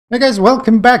Hey guys,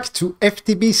 welcome back to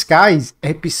FTB Skies,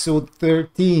 episode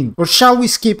 13. Or shall we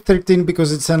skip 13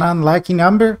 because it's an unlucky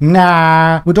number?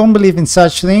 Nah, we don't believe in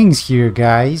such things here,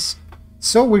 guys.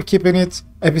 So we're keeping it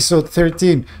episode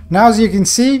 13. Now, as you can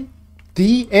see,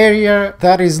 the area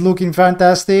that is looking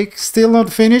fantastic, still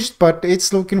not finished, but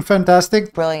it's looking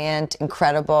fantastic. Brilliant,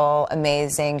 incredible,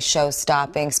 amazing,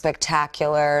 show-stopping,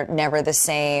 spectacular, never the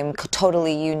same,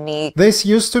 totally unique. This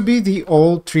used to be the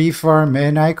old tree farm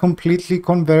and I completely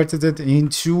converted it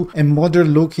into a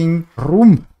modern looking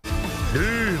room.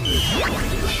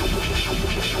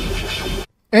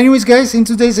 Anyways guys, in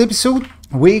today's episode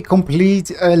we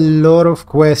complete a lot of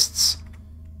quests,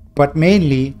 but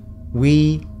mainly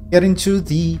we get into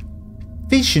the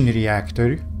Fission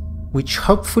Reactor, which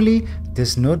hopefully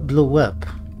does not blow up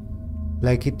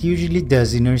like it usually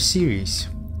does in our series.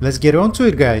 Let's get on to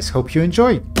it, guys. Hope you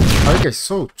enjoy. Alright guys,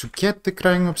 so to get the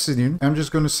crying obsidian, I'm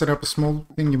just going to set up a small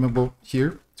thingamabobber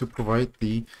here to provide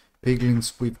the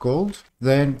piglins with gold.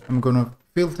 Then I'm going to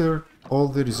filter all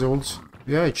the results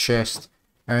via a chest,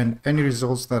 and any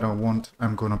results that I want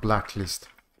I'm going to blacklist.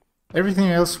 Everything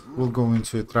else will go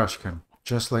into a trash can,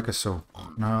 just like so.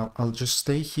 Now I'll just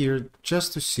stay here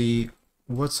just to see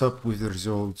what's up with the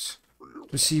results,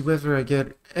 to see whether I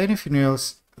get anything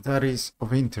else that is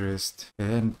of interest,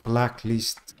 and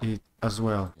blacklist it as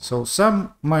well. So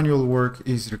some manual work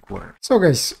is required. So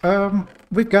guys,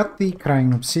 we got the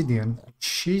crying obsidian.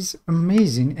 She's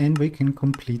amazing and we can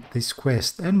complete this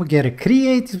quest, and we get a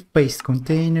creative paste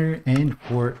container and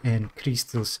 4 end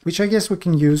crystals, which I guess we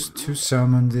can use to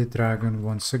summon the dragon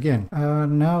once again.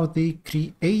 Now the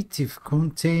creative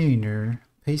container,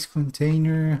 paste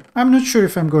container, I'm not sure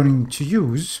if I'm going to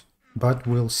use, but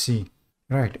we'll see.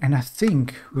 Right, and I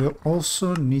think we'll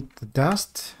also need the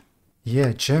dust.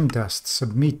 Yeah, gem dust,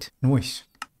 submit, noise.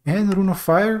 And rune of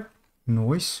fire,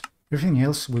 noise. Everything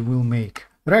else we will make.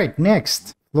 Right,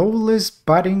 next, flawless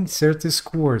budding Certus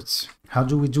quartz. How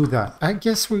do we do that? I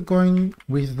guess we're going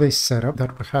with this setup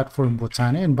that we had for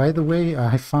Botania. And by the way,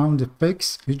 I found a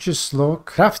fix. You just log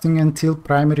crafting until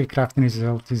primary crafting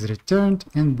result is returned,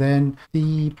 and then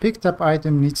the picked up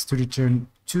item needs to return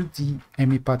to the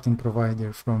EMI pattern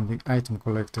provider from the item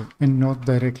collector and not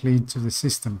directly into the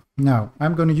system. Now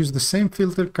I'm going to use the same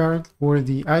filter card for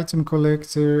the item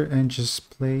collector and just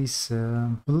place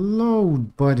a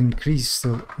load button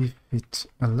crystal if it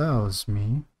allows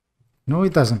me. No,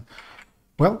 it doesn't.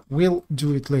 Well, we'll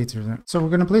do it later then. So we're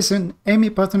going to place an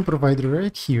EMI pattern provider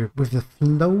right here with the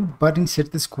flow button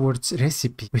Certus quartz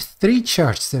recipe with 3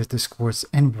 charged Certus quartz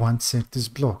and 1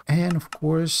 Certus block. And of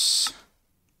course,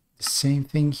 same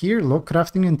thing here, log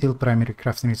crafting until primary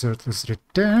crafting result is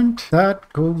returned.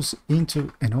 That goes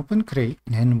into an open crate,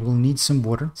 and we'll need some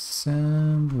water.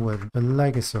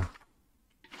 Like so.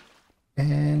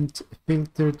 And a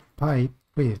filtered pipe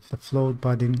with the float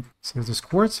budding Certus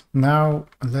quartz. Now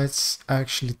let's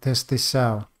actually test this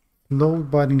out.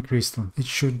 Float budding crystal. It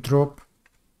should drop.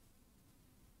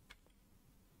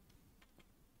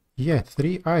 Yeah,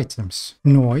 3 items.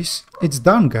 Noise. It's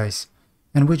done, guys.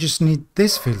 And we just need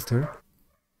this filter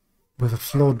with a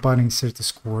float budding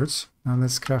Certus quartz. Now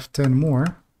let's craft 10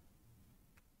 more.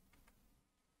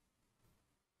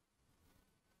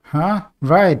 Huh?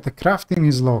 Right, the crafting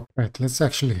is locked. Right, let's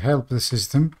actually help the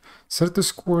system.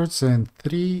 Certus quartz and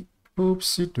 3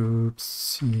 oopsie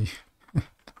doopsie.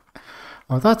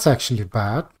 Oh, that's actually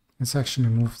bad. Let's actually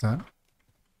move that.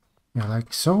 Yeah,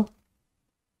 like so.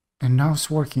 And now it's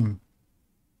working.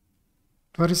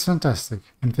 But it's fantastic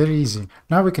and very easy.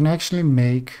 Now we can actually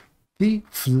make the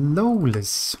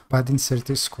flawless budding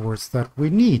Certus quartz that we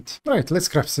need. Right, let's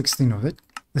craft 16 of it.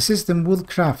 The system will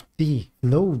craft the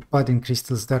flow budding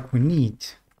crystals that we need.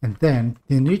 And then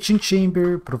the enriching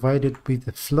chamber provided with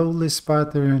the flawless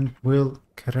pattern will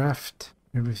craft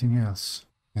everything else.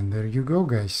 And there you go,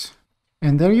 guys.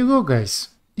 And there you go, guys.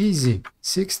 Easy.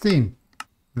 16.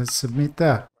 Let's submit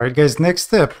that. Alright guys, next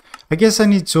step. I guess I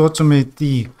need to automate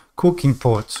the cooking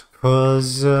pot,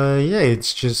 because yeah,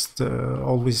 it's just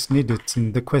always needed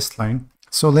in the quest line.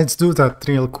 So let's do that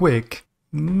real quick.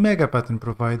 Mega pattern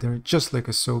provider, just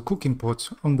like so. Cooking pot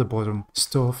on the bottom,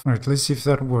 stove. Alright, let's see if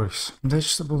that works.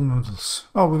 Vegetable noodles.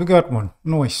 Oh, we got one.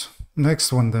 Nice.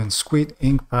 Next one then, squid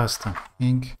ink pasta.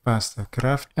 Ink pasta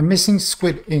craft. I'm missing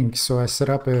squid ink, so I set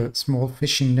up a small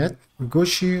fishing net.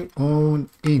 Goshi on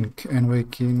ink, and we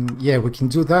can, yeah, we can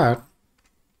do that.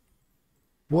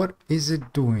 What is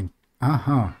it doing?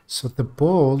 So the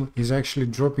ball is actually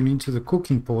dropping into the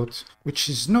cooking pot, which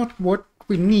is not what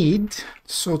we need.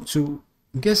 So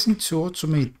I'm guessing to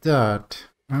automate that.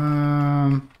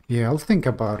 Yeah, I'll think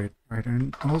about it. Right,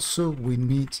 and also we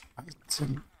need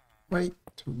item. Wait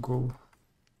to go.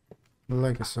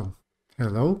 Like so.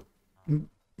 Hello?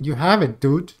 You have it,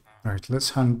 dude. Alright,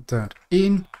 let's hunt that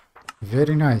in.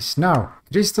 Very nice. Now,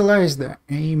 Crystalized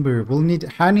Amber. We'll need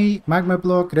honey, magma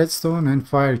block, redstone, and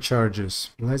fire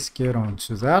charges. Let's get on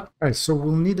to that. Alright, so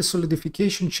we'll need a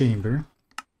solidification chamber.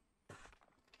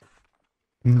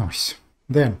 Nice.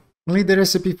 Then, we'll need the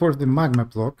recipe for the magma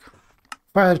block,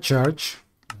 fire charge,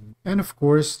 and of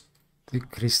course, the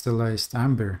Crystalized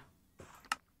Amber.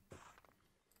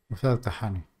 Without the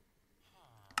honey.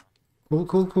 Cool,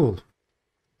 cool, cool.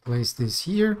 Place this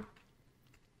here.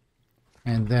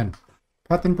 And then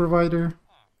pattern provider.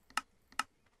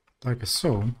 Like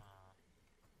so.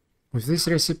 With this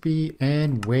recipe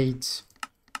and wait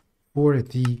for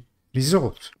the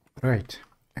result. Right.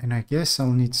 And I guess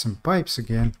I'll need some pipes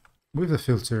again with a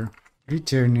filter.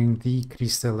 Returning the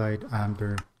Crystalized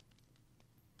Amber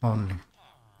only.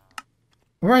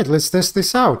 Alright, let's test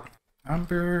this out.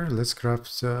 Amber, let's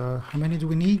craft, how many do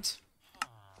we need?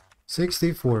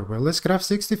 64. Well, let's craft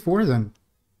 64 then.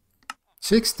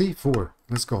 64.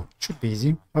 Let's go. Should be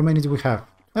easy. How many do we have?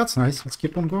 That's nice. Let's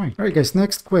keep on going. Alright guys,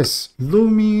 next quest.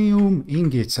 Lumium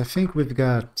ingots. I think we've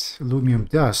got lumium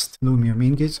dust. Lumium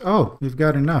ingots. Oh, we've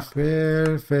got enough.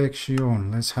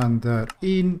 Perfection. Let's hand that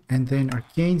in. And then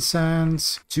Arcane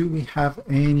Sands. Do we have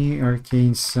any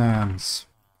Arcane Sands?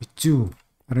 We do.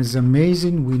 That is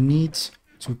amazing. We need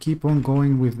to keep on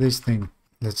going with this thing.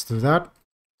 Let's do that.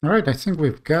 Alright, I think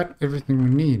we've got everything we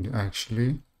need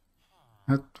actually.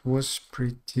 That was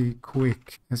pretty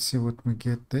quick. Let's see what we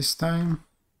get this time.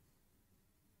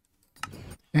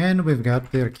 And we've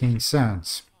got the Arcane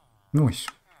Sands. Nice.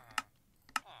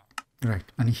 Right,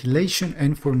 Annihilation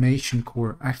and Formation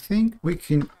Core. I think we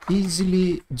can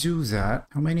easily do that.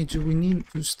 How many do we need?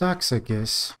 2 stacks, I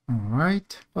guess.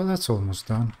 Alright, well that's almost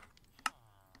done.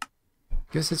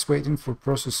 Guess it's waiting for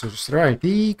processors. Right,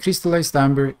 the Crystalized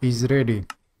Amber is ready.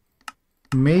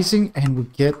 Amazing, and we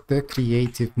get the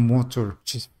creative motor,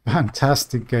 which is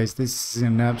fantastic, guys. This is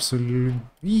an absolute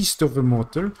beast of a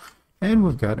motor. And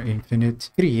we've got infinite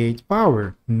create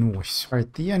power. Nice.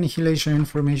 Right, the Annihilation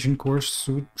Information course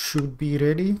should be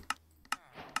ready.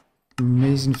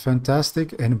 Amazing,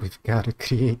 fantastic, and we've got a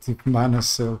creative mana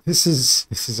cell. This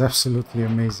is absolutely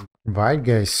amazing. Right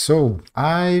guys, so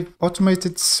I've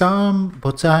automated some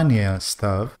Botania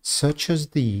stuff, such as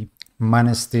the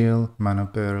Mana Steel, Mana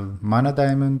Pearl, Mana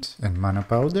Diamond, and Mana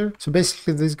Powder. So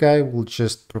basically this guy will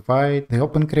just provide the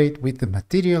open crate with the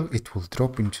material, it will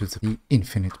drop into the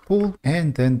infinite pool,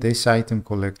 and then this item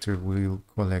collector will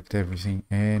collect everything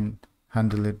and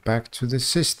handle it back to the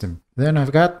system. Then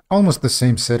I've got almost the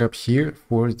same setup here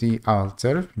for the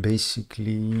altar,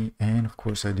 basically, and of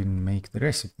course I didn't make the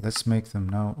recipe. Let's make them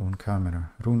now on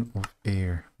camera. Rune of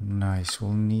Air. Nice.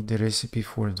 We'll need the recipe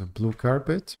for the blue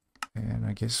carpet. And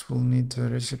I guess we'll need the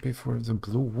recipe for the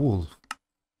blue wool.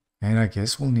 And I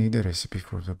guess we'll need the recipe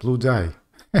for the blue dye.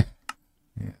 Yeah,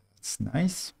 that's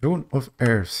nice. Rune of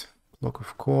Earth. Block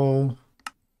of coal.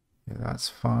 Yeah, that's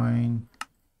fine.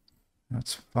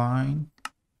 That's fine.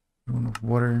 Rune of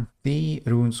Water. The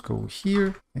runes go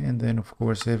here. And then, of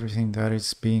course, everything that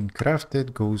is being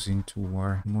crafted goes into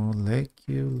our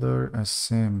molecular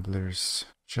assemblers.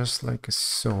 Just like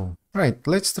so. Right,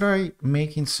 let's try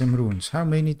making some runes. How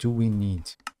many do we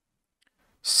need?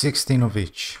 16 of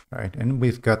each. Right, and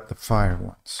we've got the fire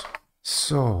ones.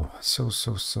 So.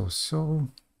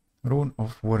 Rune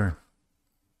of Water.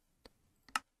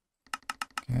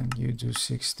 Can you do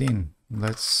 16?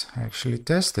 Let's actually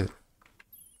test it.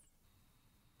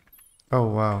 Oh,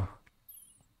 wow.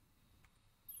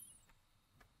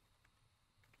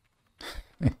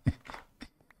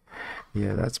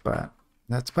 Yeah, that's bad.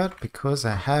 That's bad because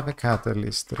I have a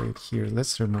catalyst right here.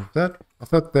 Let's remove that. I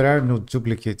thought there are no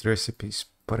duplicate recipes,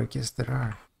 but I guess there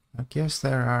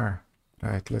are.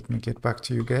 Right, let me get back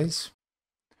to you guys.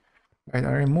 Right,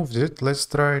 I removed it. Let's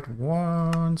try it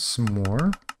once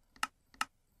more.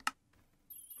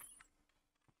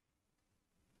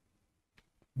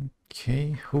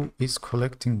 Okay, who is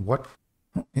collecting what?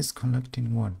 Who is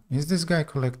collecting what? Is this guy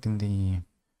collecting the...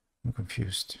 I'm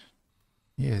confused.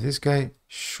 Yeah, this guy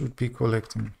should be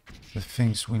collecting the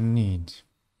things we need.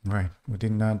 Right, we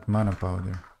didn't add mana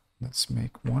powder. Let's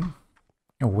make one.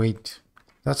 Oh, wait.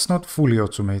 That's not fully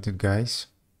automated, guys.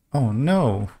 Oh,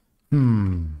 no.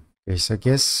 Yes, I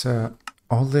guess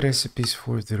all the recipes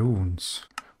for the runes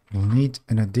will need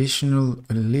an additional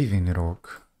living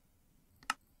rock.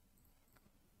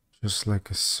 Just like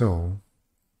so.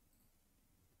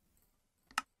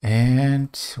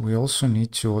 And we also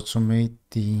need to automate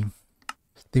the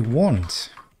wand.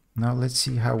 Now let's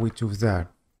see how we do that.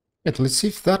 Let's see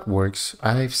if that works.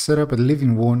 I've set up a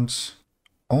living wand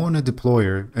on a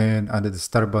deployer and under the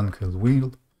Starbuncle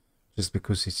wheel, just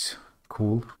because it's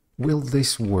cool. Will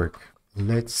this work?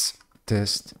 Let's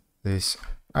test this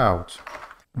out.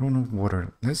 Rune of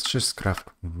water. Let's just craft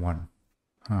one.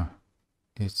 Huh.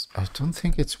 I don't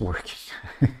think it's working.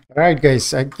 Alright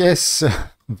guys, I guess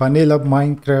vanilla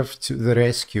Minecraft to the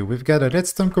rescue. We've got a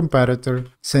redstone comparator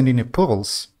sending a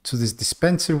pulse to this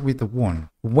dispenser with a 1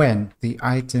 when the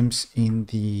items in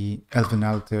the Elven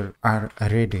Altar are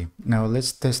ready. Now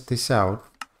let's test this out.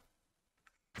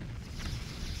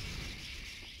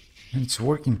 And it's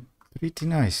working pretty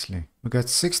nicely. We got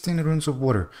 16 runes of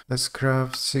water. Let's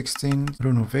craft 16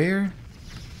 rune of air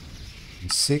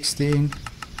and 16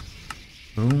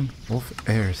 rune of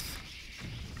earth.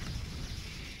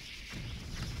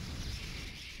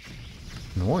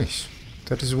 Nice.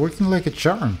 That is working like a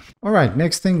charm. Alright,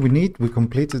 next thing we need, we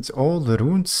completed all the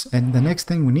runes, and the next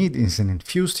thing we need is an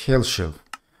infused hell shelf.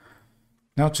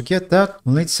 Now to get that,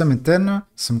 we'll need some Eterna,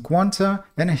 some Quanta,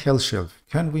 and a hell shelf.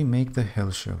 Can we make the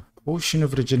hell shelf? Potion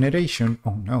of regeneration.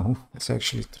 Oh no, let's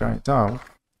actually try it out.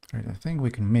 Right, I think we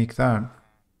can make that.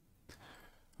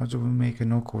 How do we make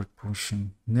an awkward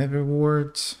potion? Never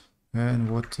words and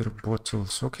water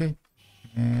bottles. Okay.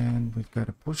 And we've got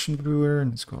a potion brewer, and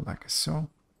let's go like so.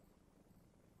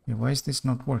 Yeah, why is this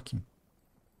not working?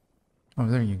 Oh,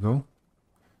 there you go.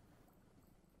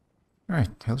 Alright,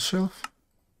 hell shelf.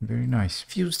 Very nice.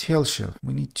 Fused hell shelf.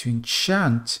 We need to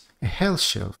enchant a hell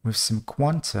shelf with some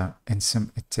Quanta and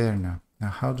some Eterna. Now,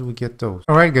 how do we get those?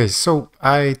 Alright guys, so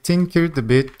I tinkered a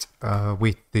bit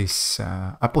with this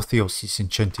Apotheosis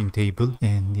Enchanting table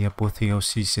and the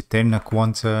Apotheosis Eterna,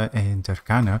 Quanta and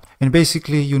Arcana. And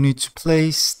basically you need to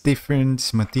place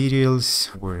different materials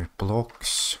or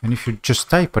blocks. And if you just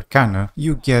type Arcana,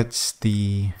 you get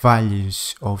the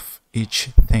values of each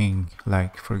thing.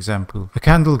 Like for example, a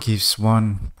candle gives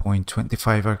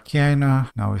 1.25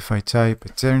 Arcana. Now if I type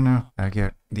Eterna, I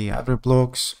get the other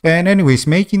blocks. And anyways,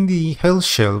 making the hell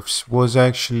shelves was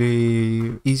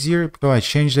actually easier, so I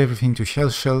changed everything to hell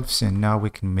shelves, and now we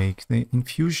can make the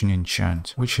infusion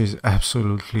enchant, which is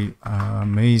absolutely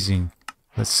amazing.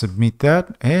 Let's submit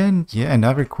that, and yeah,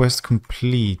 another quest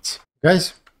complete.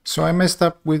 Guys, so I messed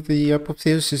up with the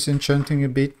Apotheosis Enchanting a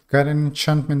bit. Got an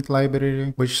enchantment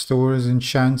library which stores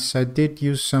enchants. I did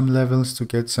use some levels to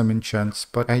get some enchants,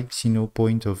 but I see no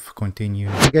point of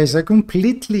continuing. Hey guys, I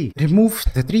completely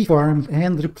removed the tree farm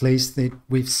and replaced it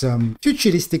with some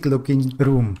futuristic looking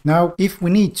room. Now, if we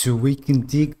need to, we can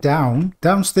dig down.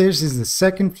 Downstairs is the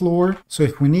second floor, so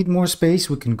if we need more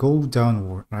space, we can go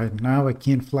downward. Right now I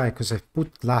can't fly because I've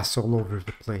put glass all over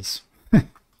the place.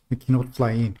 We cannot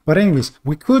fly in. But anyways,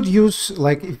 we could use,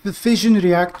 like, if the fission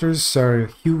reactors are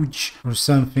huge or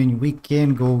something, we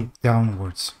can go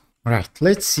downwards. Alright,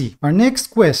 let's see. Our next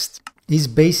quest is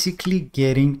basically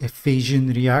getting a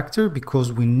fission reactor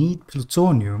because we need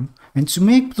plutonium. And to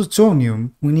make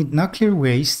plutonium, we need nuclear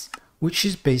waste, which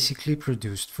is basically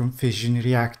produced from fission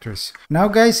reactors. Now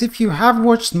guys, if you have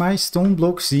watched my stone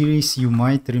block series, you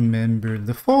might remember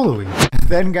the following.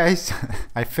 Then guys,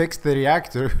 I fixed the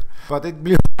reactor, but it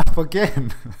blew up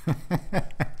again.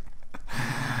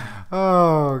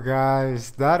 Oh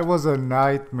guys, that was a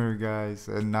nightmare guys,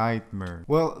 a nightmare.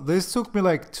 Well, this took me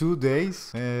like 2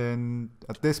 days, and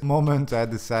at this moment I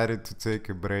decided to take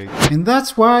a break. And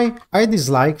that's why I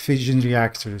dislike fission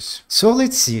reactors. So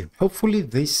let's see, hopefully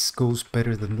this goes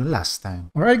better than the last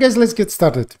time. Alright guys, let's get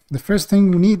started. The first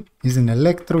thing we need is an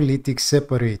electrolytic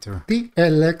separator. The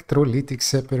electrolytic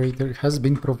separator has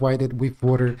been provided with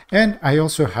water, and I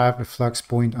also have a flux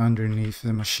point underneath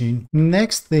the machine.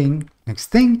 Next thing is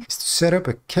to set up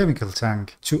a chemical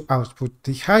tank to output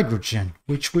the hydrogen,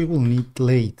 which we will need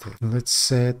later. Let's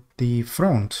set the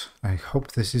front. I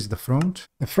hope this is the front.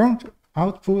 The front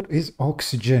output is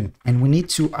oxygen, and we need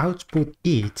to output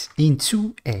it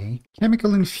into a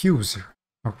chemical infuser.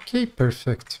 Okay,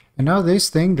 perfect. And now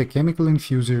this thing, the chemical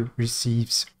infuser,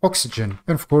 receives oxygen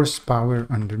and of course power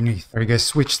underneath. I guess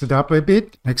switched it up a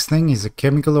bit. Next thing is a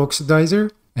chemical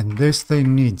oxidizer, and this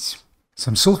thing needs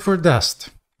some sulfur dust.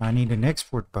 I need an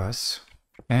export bus,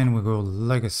 and we go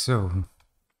like so,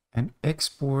 and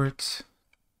export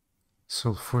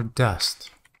sulfur dust.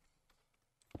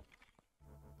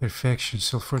 Perfection,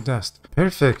 sulfur dust.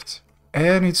 Perfect.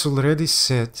 And it's already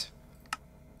set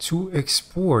to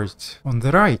export on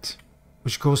the right,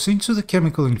 which goes into the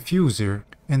chemical infuser,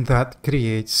 and that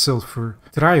creates sulfur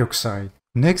trioxide.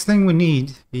 Next thing we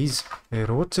need is a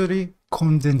rotary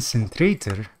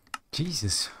condensator.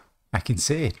 Jesus, I can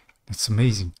say it. It's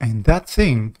amazing. And that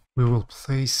thing we will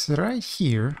place right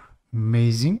here.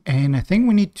 Amazing. And I think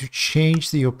we need to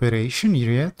change the operation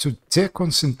area to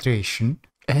deconcentration,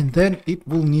 and then it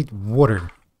will need water.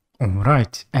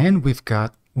 Alright, and we've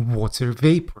got water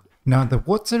vapor. Now the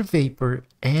water vapor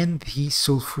and the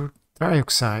sulfur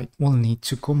dioxide will need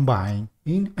to combine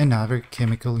in another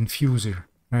chemical infuser.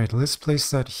 Alright, let's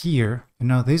place that here. And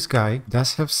now this guy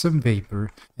does have some vapor.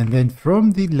 And then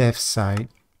from the left side,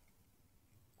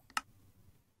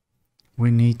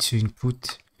 we need to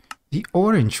input the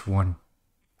orange one.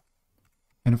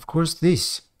 And of course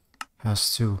this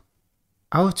has to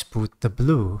output the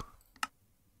blue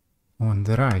on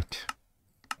the right.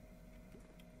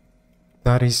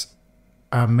 That is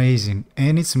amazing.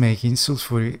 And it's making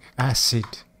sulfuric acid.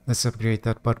 Let's upgrade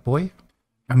that bad boy.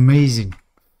 Amazing.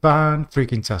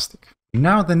 Fan-freaking-tastic.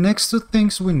 Now the next two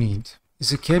things we need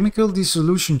is a chemical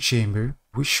dissolution chamber.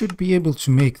 We should be able to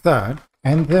make that.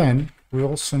 And then we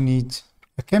also need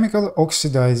a chemical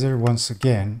oxidizer once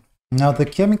again. Now the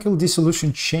chemical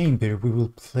dissolution chamber we will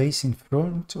place in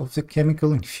front of the chemical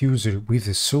infuser with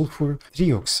the sulfur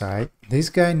trioxide. This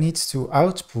guy needs to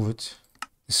output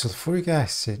the sulfuric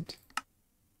acid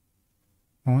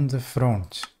on the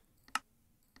front.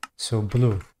 So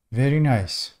blue. Very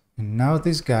nice. And now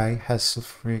this guy has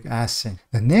sulfuric acid.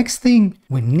 The next thing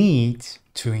we need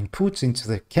to input into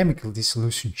the chemical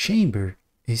dissolution chamber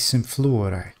is some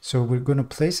fluoride. So we're going to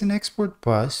place an export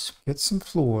bus, get some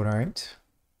fluoride.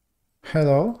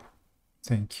 Hello,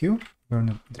 thank you. We're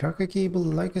gonna drag a cable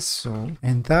like so,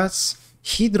 and that's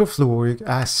hydrofluoric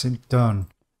acid done.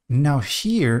 Now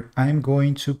here I'm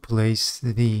going to place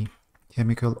the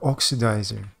chemical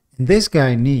oxidizer. And this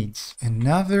guy needs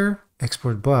another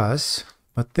export bus,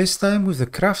 but this time with a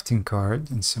crafting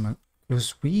card and some,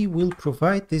 because we will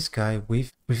provide this guy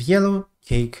with yellow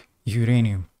cake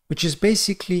uranium, which is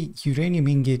basically uranium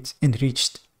ingot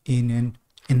enriched in an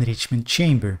enrichment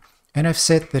chamber. And I've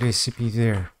set the recipe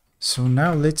there. So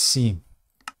now let's see.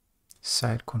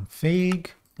 Site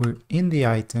config. We're in the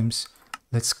items.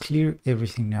 Let's clear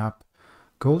everything up.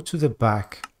 Go to the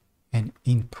back and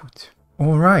input.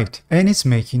 Alright, and it's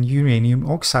making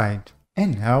uranium oxide.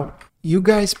 And now, you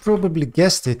guys probably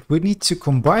guessed it, we need to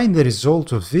combine the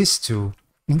result of these two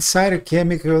inside a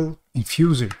chemical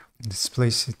infuser. Let's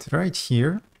place it right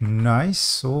here. Nice,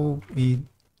 so it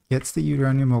gets the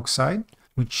uranium oxide.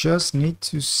 We just need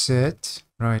to set,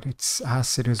 right, it's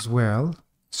acid as well,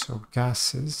 so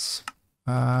gases.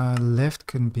 Left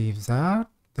can be that.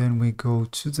 Then we go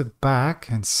to the back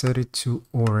and set it to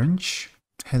orange.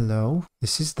 Hello,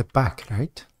 this is the back,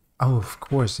 right? Oh, of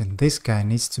course, and this guy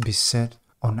needs to be set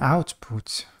on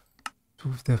output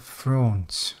to the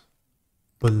front.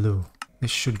 Blue.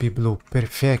 This should be blue.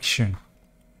 Perfection.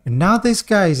 And now this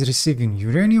guy is receiving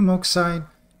uranium oxide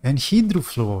and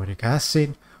hydrofluoric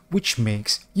acid, which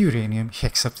makes uranium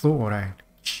hexafluoride.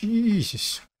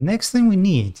 Jesus. Next thing we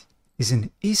need is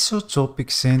an isotopic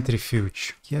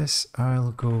centrifuge. Yes,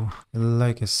 I'll go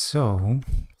like so.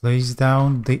 Place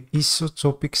down the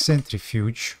isotopic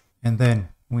centrifuge. And then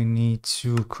we need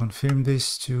to confirm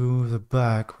this to the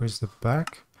back. Where's the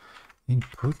back?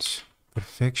 Input.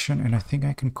 Perfection. And I think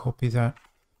I can copy that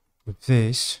with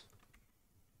this.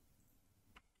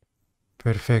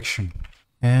 Perfection.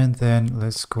 And then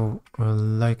let's go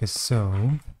like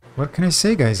so. What can I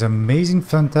say, guys? Amazing,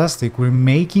 fantastic. We're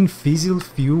making fissile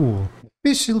fuel.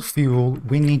 Fissile fuel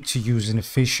we need to use in a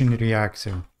fission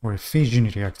reactor or a fission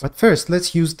reactor. But first,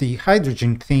 let's use the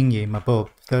hydrogen thingy above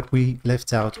that we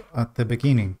left out at the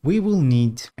beginning. We will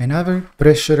need another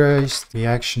pressurized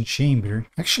reaction chamber.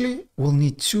 Actually, we'll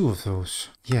need two of those.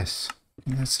 Yes.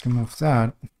 Let's remove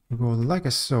that. We go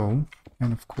like so.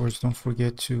 And of course, don't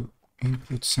forget to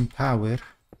input some power,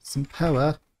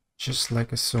 just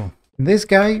like so. In this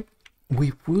guy,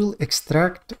 we will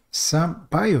extract some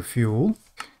biofuel,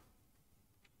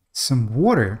 some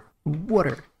water,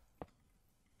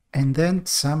 and then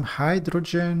some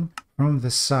hydrogen from the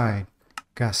side,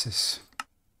 gases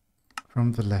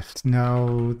from the left.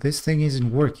 Now, this thing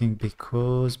isn't working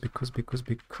because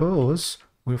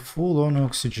we're full on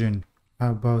oxygen.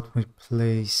 How about we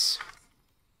place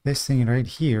this thing right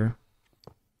here?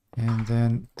 And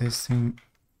then this thing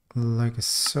like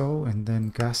so, and then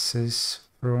gases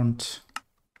front,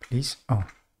 please. Oh,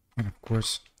 and of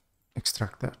course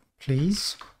extract that,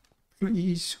 please.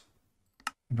 Right.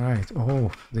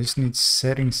 Oh, this needs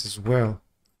settings as well.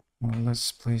 Well,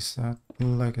 let's place that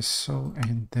like so,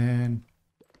 and then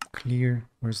clear.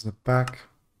 Where's the back?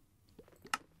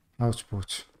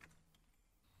 Output,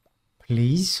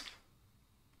 please.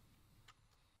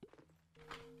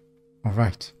 All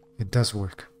right, it does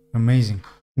work. Amazing.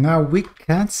 Now we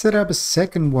can set up a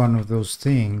second one of those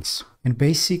things and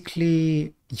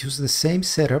basically use the same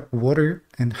setup, water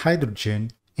and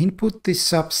hydrogen, input the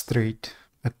substrate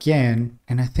again,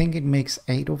 and I think it makes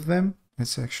 8 of them.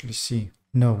 Let's actually see.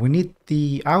 No, we need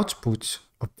the output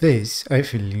of this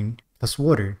ethylene plus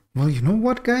water. Well, you know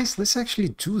what, guys? Let's actually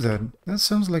do that. That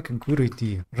sounds like a good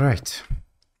idea. Right.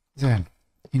 Then,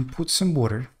 input some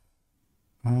water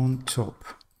on top.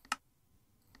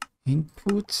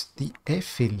 Input the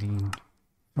ethylene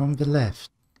from the left.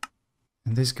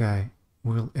 And this guy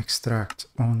will extract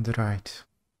on the right.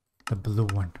 The blue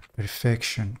one.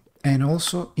 Perfection. And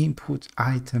also input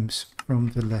items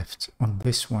from the left on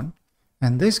this one.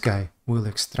 And this guy will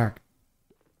extract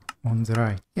on the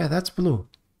right. Yeah, that's blue.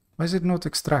 Why is it not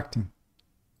extracting?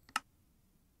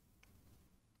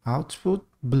 Output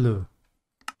blue.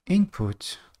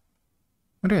 Input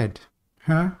red.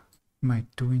 Huh? Am I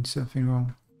doing something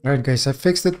wrong? Alright guys, I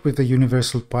fixed it with the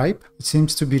universal pipe. It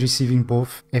seems to be receiving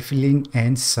both ethylene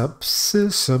and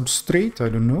substrate, I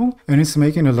don't know. And it's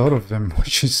making a lot of them,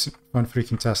 which is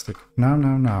freaking-tastic.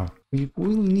 Now. We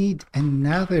will need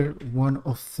another one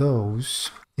of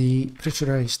those. The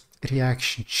pressurized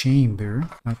reaction chamber.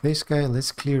 Now this guy,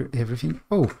 let's clear everything.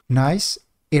 Oh, nice.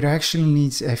 It actually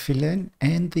needs ethylene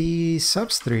and the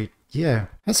substrate. Yeah,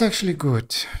 that's actually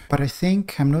good. But I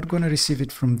think I'm not gonna receive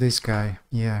it from this guy.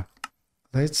 Yeah.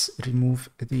 Let's remove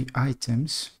the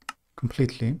items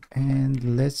completely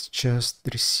and let's just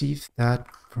receive that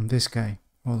from this guy.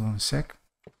 Hold on a sec.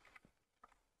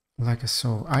 Like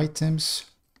so, items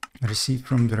receive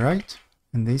from the right,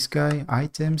 and this guy,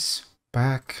 items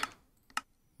back,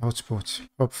 output.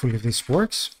 Hopefully this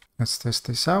works. Let's test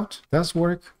this out. Does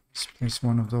work. Let's place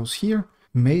one of those here.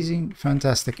 Amazing,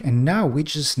 fantastic. And now we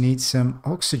just need some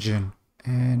oxygen.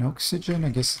 And oxygen, I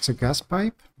guess it's a gas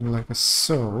pipe, like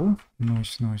so.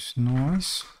 Nice.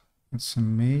 That's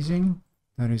amazing.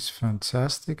 That is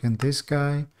fantastic. And this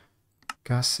guy,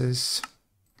 gases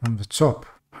from the top.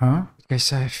 Huh?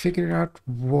 Guys, I figured out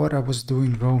what I was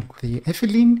doing wrong. The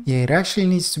ethylene, yeah, it actually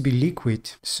needs to be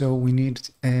liquid. So we need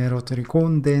a rotary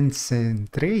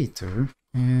condensator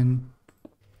and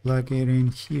plug it in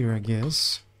here, I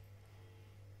guess.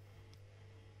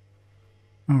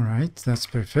 Alright, that's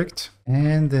perfect.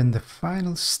 And then the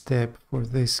final step for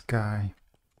this guy.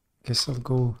 Guess I'll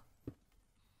go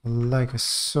like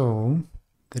so.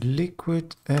 The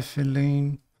liquid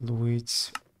ethylene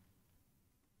fluids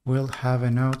will have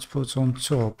an output on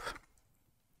top.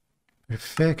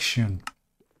 Perfection.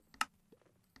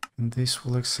 And this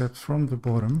will accept from the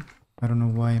bottom. I don't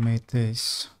know why I made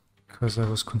this, because I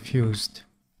was confused.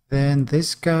 Then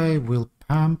this guy will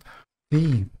pump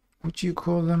the, what do you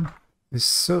call them? The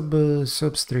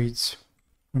substrates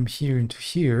from here into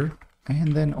here,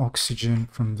 and then oxygen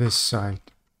from this side.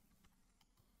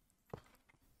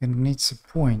 And it needs a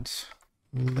point.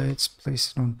 Let's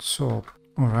place it on top.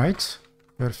 Alright,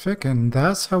 perfect. And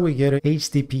that's how we get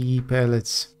HDPE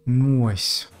pellets.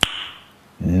 Nice.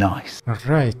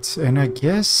 Alright, and I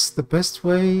guess the best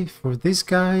way for these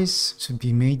guys to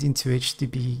be made into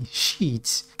HDPE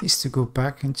sheets is to go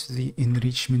back into the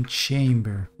enrichment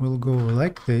chamber. We'll go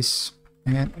like this.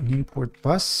 And an import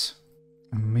bus.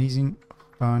 Amazing,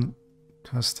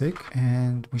 fantastic.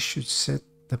 And we should set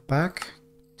the back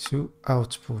to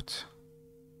output.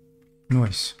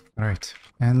 Nice. Right.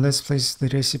 And let's place the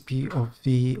recipe of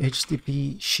the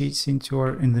HDP sheets into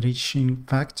our enriching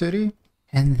factory.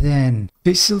 And then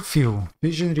fissile fuel,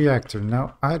 fission reactor.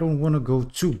 Now I don't want to go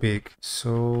too big,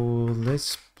 so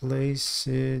let's place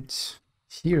it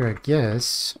here, I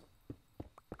guess.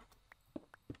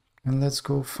 And let's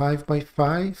go 5 by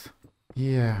 5.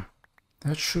 Yeah,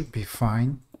 that should be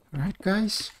fine. Right,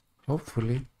 guys?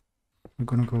 Hopefully. I'm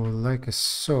gonna go like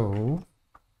so.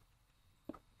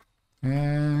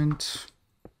 And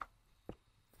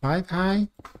 5 high?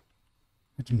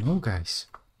 I don't know, guys.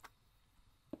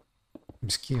 I'm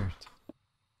scared.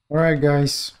 Alright,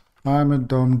 guys. I'm a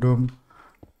dum-dum.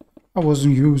 I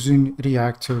wasn't using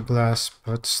reactor glass,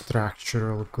 but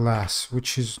structural glass,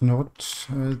 which is not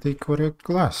the correct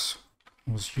glass.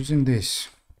 I was using this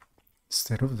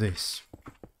instead of this.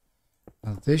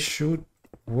 Now this should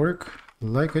work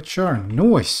like a charm.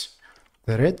 Nice!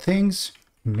 The red things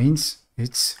means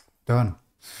it's done.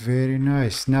 Very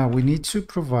nice. Now we need to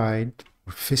provide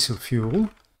fissile fuel,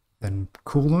 then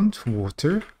coolant,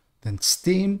 water, then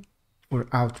steam for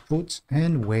output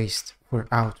and waste for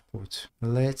output.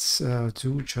 Let's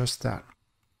do just that.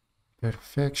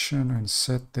 Perfection, and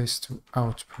set this to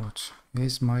output.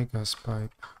 Is my gas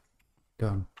pipe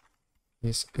done?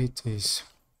 Yes, it is.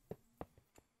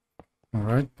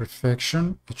 Alright,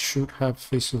 perfection. It should have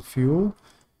fissile fuel.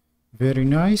 Very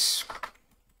nice.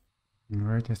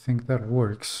 Alright, I think that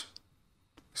works.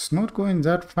 It's not going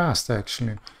that fast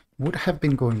actually. Would have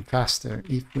been going faster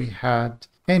if we had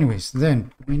Anyways,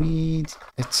 then we need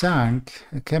a tank,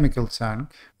 a chemical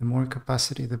tank. The more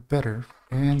capacity, the better.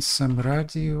 And some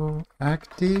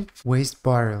radioactive waste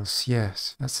barrels.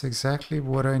 Yes, that's exactly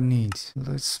what I need.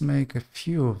 Let's make a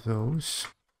few of those.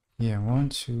 Yeah, 1,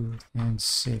 2, and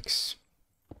 6.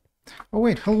 Oh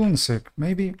wait, hold on a sec.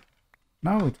 Maybe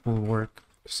now it will work.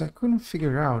 Because I couldn't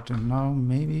figure out, and now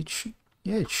maybe it should...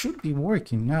 Yeah, it should be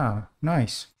working now.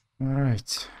 Nice.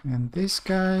 Alright, and this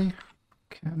guy...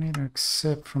 Can it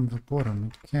accept from the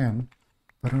bottom? It can.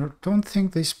 But I don't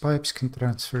think these pipes can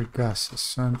transfer gases.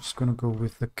 So I'm just gonna go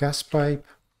with the gas pipe.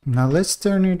 Now let's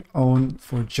turn it on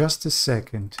for just a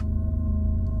second.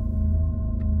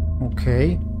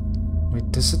 Okay.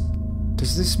 Wait, does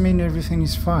this mean everything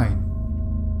is fine?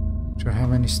 Do I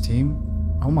have any steam?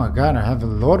 Oh my god, I have a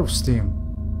lot of steam.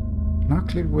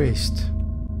 Nuclear waste.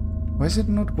 Why is it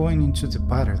not going into the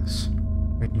barrels?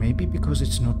 Wait, maybe because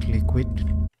it's not liquid?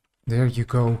 There you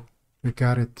go. We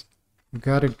got it. We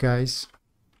got it, guys.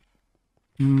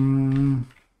 We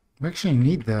actually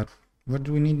need that. What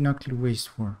do we need nuclear waste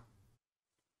for?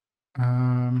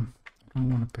 I don't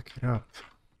want to pick it up.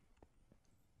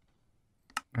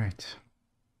 Right.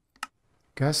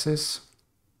 Gases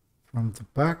from the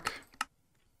back.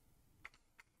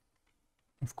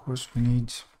 Of course, we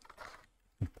need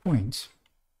a point.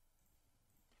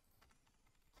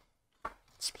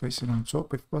 Let's place it on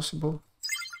top if possible.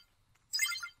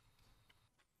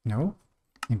 No?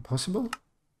 Impossible?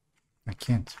 I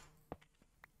can't.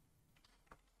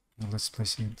 Well, let's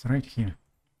place it right here.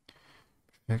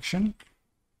 Perfection.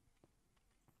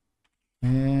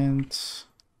 And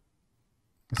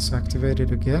let's activate it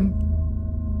again.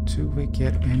 Do we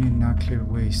get any nuclear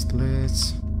waste?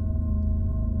 Let's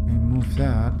remove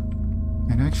that.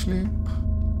 And actually,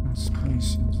 let's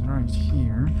place it right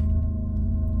here.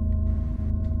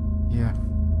 Yeah.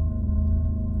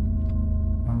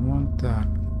 I want that.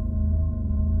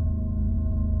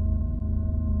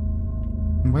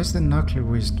 Where's the nuclear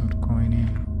waste not going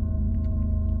in?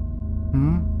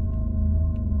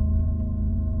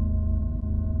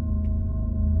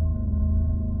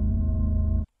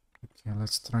 Okay,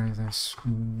 let's try this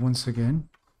once again.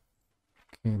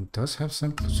 Okay, it does have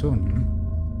some plutonium.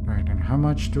 Right, and how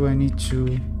much do I need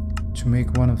to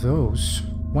make one of those?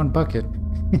 1 bucket.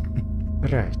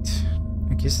 Right.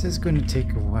 I guess that's gonna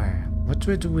take a while. What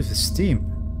do I do with the steam?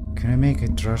 Can I make a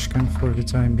trash can for the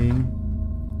time being?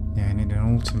 Yeah, I need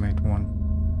an ultimate one.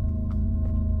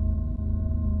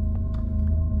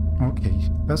 Okay,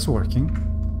 that's working.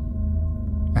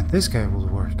 And this guy will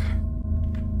work.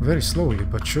 Very slowly,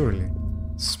 but surely.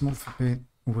 Let's move a bit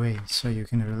away so you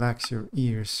can relax your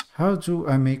ears. How do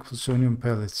I make plutonium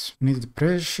pellets? We need the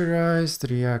pressurized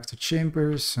reactor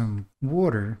chamber, some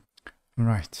water.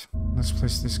 Right, let's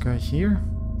place this guy here.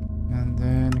 And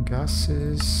then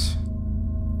gases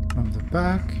from the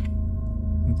back.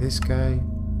 And this guy,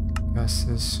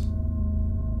 gases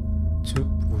to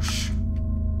push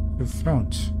to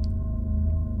front.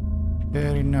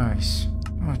 Very nice.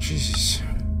 Oh Jesus.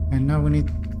 And now we need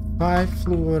 5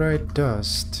 fluoride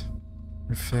dust.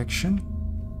 Perfection.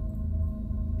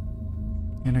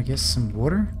 And I guess some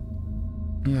water?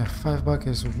 Yeah, 5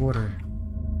 buckets of water.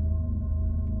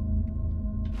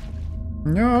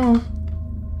 No!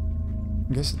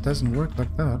 I guess it doesn't work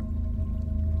like that.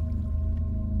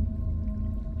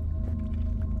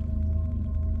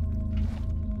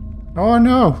 Oh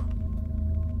no!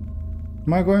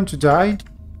 Am I going to die?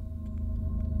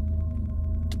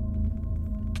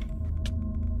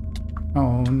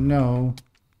 Oh no.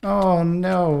 Oh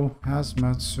no!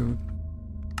 Hazmat suit.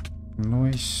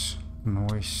 Noise.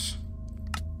 Noise.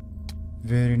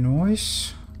 Very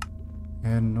nice.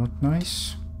 And not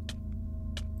nice.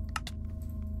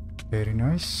 Very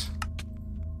nice.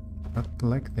 But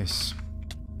like this.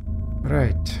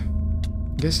 Right.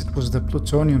 Guess it was the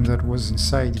plutonium that was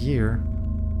inside here.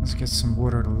 Let's get some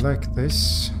water like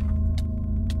this.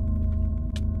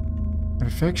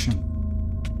 Perfection.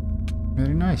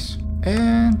 Very nice.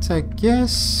 And I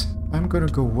guess I'm gonna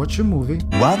go watch a movie.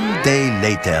 1 day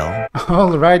later.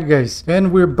 Alright guys,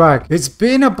 and we're back. It's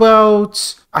been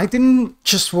about... I didn't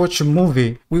just watch a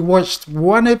movie. We watched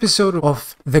 1 episode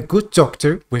of The Good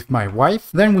Doctor with my wife.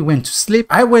 Then we went to sleep.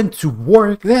 I went to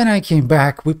work. Then I came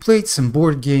back. We played some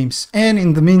board games. And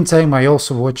in the meantime, I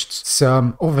also watched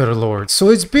some Overlord. So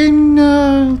it's been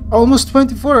almost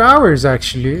 24 hours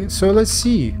actually. So let's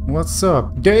see. What's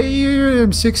up? Day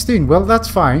 16. Well, that's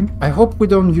fine. I hope we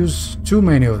don't use too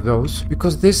many of those.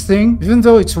 Because this thing, even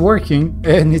though it's working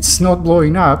and it's not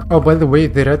blowing up. Oh, by the way,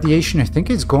 the radiation, I think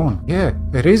it's gone. Yeah.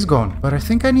 it is gone, but I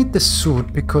think I need the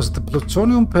suit because the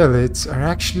plutonium pellets are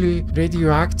actually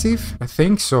radioactive. I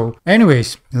think so.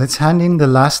 Anyways, let's hand in the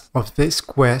last of this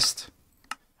quest,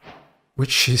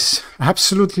 which is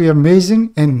absolutely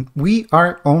amazing, and we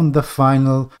are on the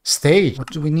final stage.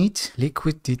 What do we need?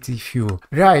 Liquidity fuel.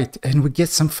 Right, and we get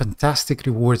some fantastic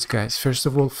rewards, guys. First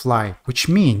of all, fly, which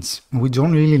means we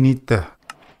don't really need the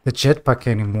jetpack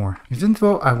anymore, even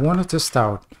though I want to test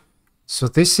out. So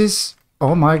this is,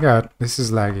 oh my god, this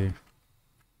is laggy.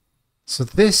 So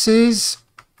this is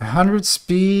 100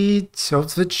 speed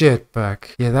of the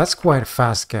jetpack. Yeah, that's quite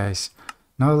fast, guys.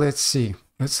 Now let's see.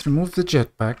 Let's remove the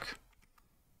jetpack.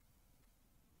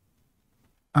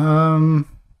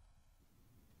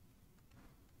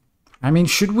 I mean,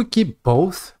 should we keep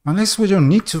both? Unless we don't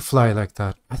need to fly like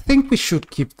that. I think we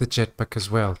should keep the jetpack as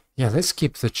well. Yeah, let's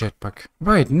keep the jetpack.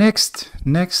 Right, next.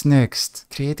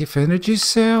 Creative energy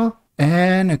cell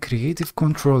and a creative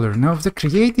controller. Now, the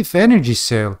creative energy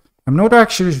cell, I'm not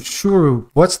actually sure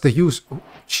what's the use. Oh,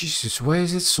 Jesus, why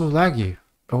is it so laggy?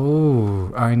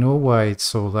 Oh, I know why it's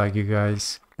so laggy,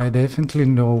 guys. I definitely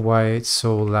know why it's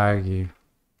so laggy.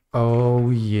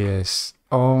 Oh, yes.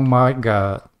 Oh my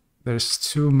god. There's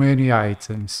too many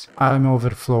items. I'm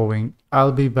overflowing.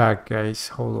 I'll be back, guys.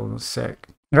 Hold on a sec.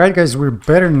 Right, guys, we're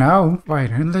better now.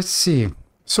 Right, and let's see.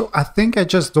 So I think I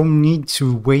just don't need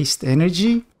to waste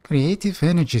energy. Creative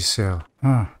energy cell.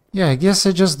 Huh. Yeah, I guess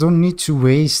I just don't need to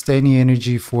waste any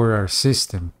energy for our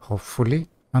system, hopefully.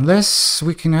 Unless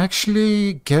we can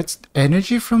actually get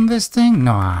energy from this thing?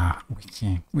 Nah, we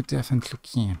can't. We definitely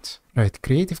can't. Right,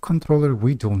 creative controller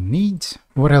we don't need.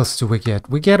 What else do we get?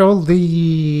 We get all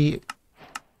the...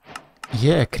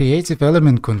 yeah, creative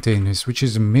element containers, which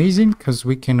is amazing because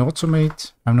we can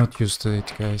automate. I'm not used to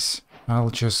it, guys. I'll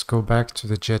just go back to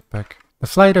the jetpack. The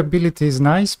flight ability is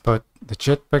nice, but the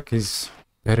jetpack is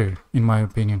better, in my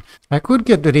opinion. I could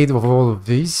get rid of all of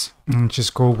these and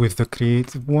just go with the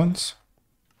creative ones.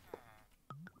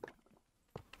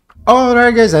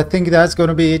 Alright guys, I think that's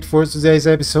gonna be it for today's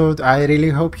episode. I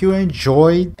really hope you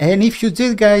enjoyed, and if you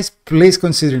did, guys, please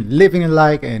consider leaving a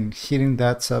like and hitting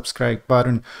that subscribe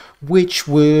button, which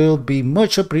will be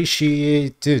much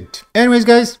appreciated. Anyways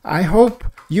guys, I hope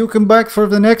you come back for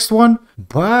the next one.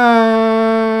 Bye.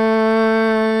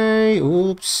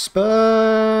 Oops, bye.